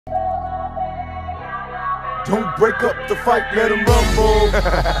Don't break up the fight, let them rumble.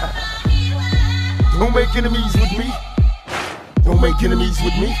 Don't make enemies with me. Don't make enemies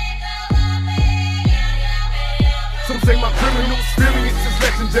with me. Some say my criminal experience is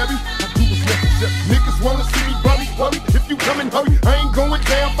legendary. I do what's necessary. Niggas wanna see me worry. If you come and hurry, I ain't going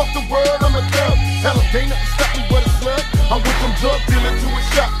down. Fuck the world, I'm a thug. Hell, ain't nothing stop me but a slug. I went from drug dealer to a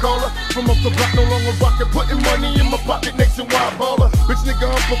shot caller. From up the block, no longer rockin', putting money in my pocket, nationwide baller. Bitch nigga,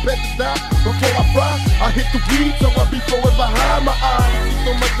 I'm prepared to die. Before I fry, I hit the weed, so I be forever high. My eyes see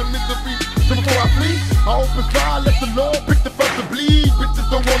so much of misery. So before I flee, I open fire, let the Lord pick the first to bleed. Bitches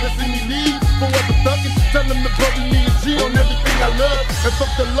don't wanna see me leave. Forever thuggin', tell them to bury me a G on everything I love. And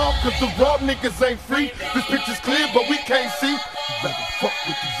fuck the law, cause the raw niggas ain't free. This picture's clear, but we can't see. You better fuck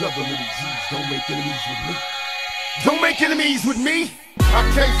with these other little G's. Don't make enemies with me. Don't make enemies with me. I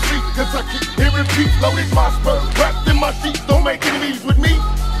can't sleep, cause I keep hearing beats loaded my spur, wrapped in my sheets. Don't make enemies with me.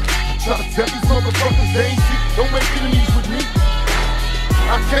 I try to tell these motherfuckers they ain't see. Don't make enemies with me.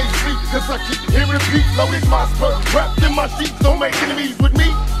 I can't sleep, cause I keep hearing beats loaded my spur, wrapped in my sheets. Don't make enemies with me.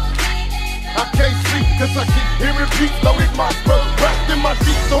 I can't sleep, cause I keep hearing beats loaded my spur, wrapped in my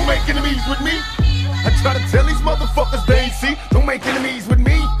sheets. Don't make enemies with me. I try to tell these motherfuckers they ain't see. Don't make enemies with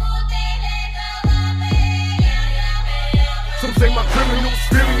me. Some say my criminal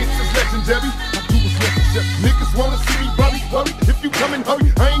experience is legendary. I do what's necessary. Niggas wanna see me worry. If you come and hurry,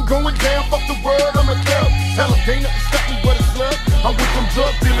 I ain't going down. Fuck the world, I'm a thug. Hell, ain't nothing stop me but a slug. I went from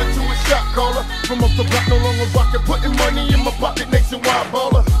drug dealer to a shot caller. From up the block, no longer rockin', putting money in my pocket, nationwide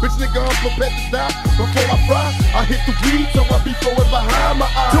baller. Bitch nigga, I'm prepared to die. Before I fry, I hit the weed, so I be forever high. My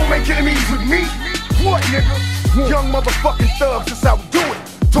eyes. Don't make enemies with me. What, nigga? Young motherfucking thugs, that's how we do it.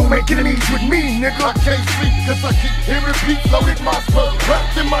 Don't make enemies with me, nigga. I can't sleep, cause I keep hearing beats loaded my spur,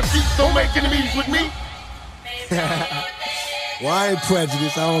 wrapped in my sheets. Don't make enemies with me. Well, I ain't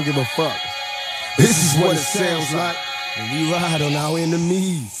prejudiced, I don't give a fuck. This is what it sounds like when we ride on our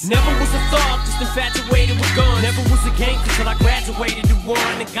enemies. Never was a thug, just infatuated with guns. Never was a gangster till I graduated to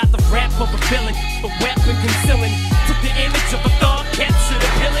one and got the rap of a villain, a weapon concealing. Took the image of a thug, captured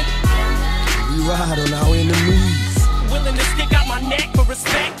a villain. We ride on our enemies. Willing to stick out my neck for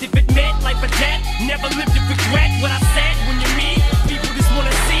respect if it meant life or death. Never lived to regret what I said. When you meet people just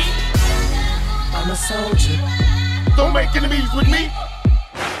wanna see I'm a soldier. Don't make enemies with me.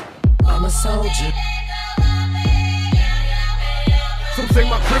 I'm a soldier. Some say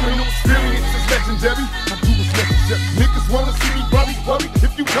my criminal experience is legendary. I do what's necessary. Niggas wanna see me worry.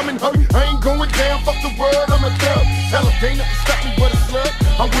 If you come and hurry, I ain't going down. Fuck the world, I'm a thug. Hell, ain't nothing stop me but a slug.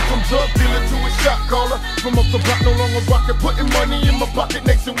 I went from drug dealer to a shot caller. From up the block, no longer rockin', putting money in my pocket,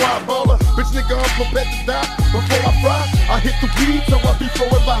 nationwide baller. Bitch nigga, I'm prepared to die. Before I fry, I hit the weed, so I be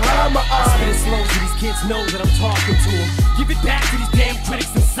forever high. My eyes. I spit it slow so these kids know that I'm talking to them. Give it back to these damn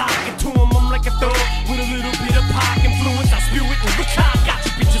critics and sock it to them. I'm like a thug with a little bit of pop influence. I spew it and look how I got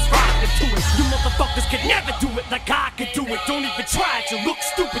you bitches rockin' to it. You motherfuckers could never do it like I could do it. Don't even try it, you look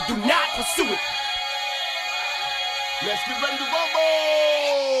stupid, do not pursue it. Let's get ready to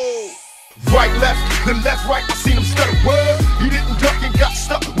rumble! Right, left, then left, right, I seen him stutter word. He didn't duck and got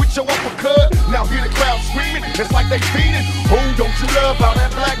stuck with your uppercut. Now hear the crowd screaming, it's like they feeding. Oh, don't you love how that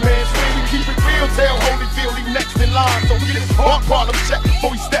black man screaming? Keep it real, tell Holyfield he next in line. So get his heart problem check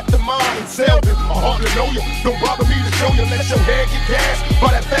before he stepped to mine and Selden. I hardly know you, don't bother me to show you. Let your head get gas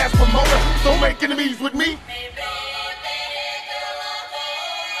by that fast promoter. Don't make enemies with me.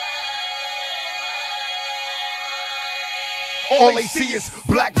 All they see is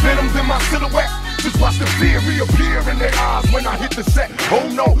black venoms in my silhouette. Just watch the fear reappear in their eyes when I hit the set. Oh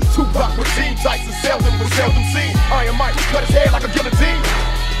no, Tupac with team tights and Selden was seldom seen. Iron Mike cut his hair like a guillotine.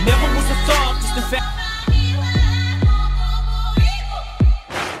 Never was a thug, just in fact.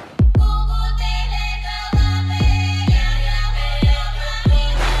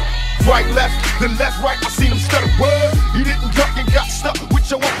 Right, left, then left, right, I seen him stutter word. He didn't duck and got stuck with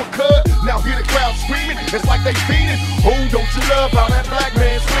your uppercut. Now hear the crowd screaming, it's like they feeding. Oh, don't you love how that black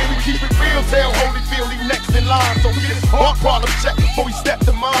man screaming? Keep it real, tell Holyfield he next in line. So get his heart problem check before he stepped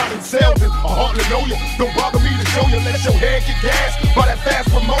to mine and Selden. I hardly know you, don't bother me to show you. Let your head get gas by that fast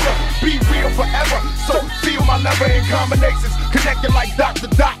promoter. Be real forever, so feel my lever in combinations. Connected like Dr.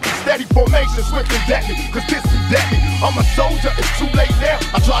 Doc, steady formation, swift and deadly. Cause this be deadly, I'm a soldier, it's too late now.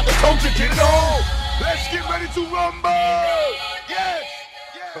 I tried to told you, get it on. Let's get ready to rumble, yes.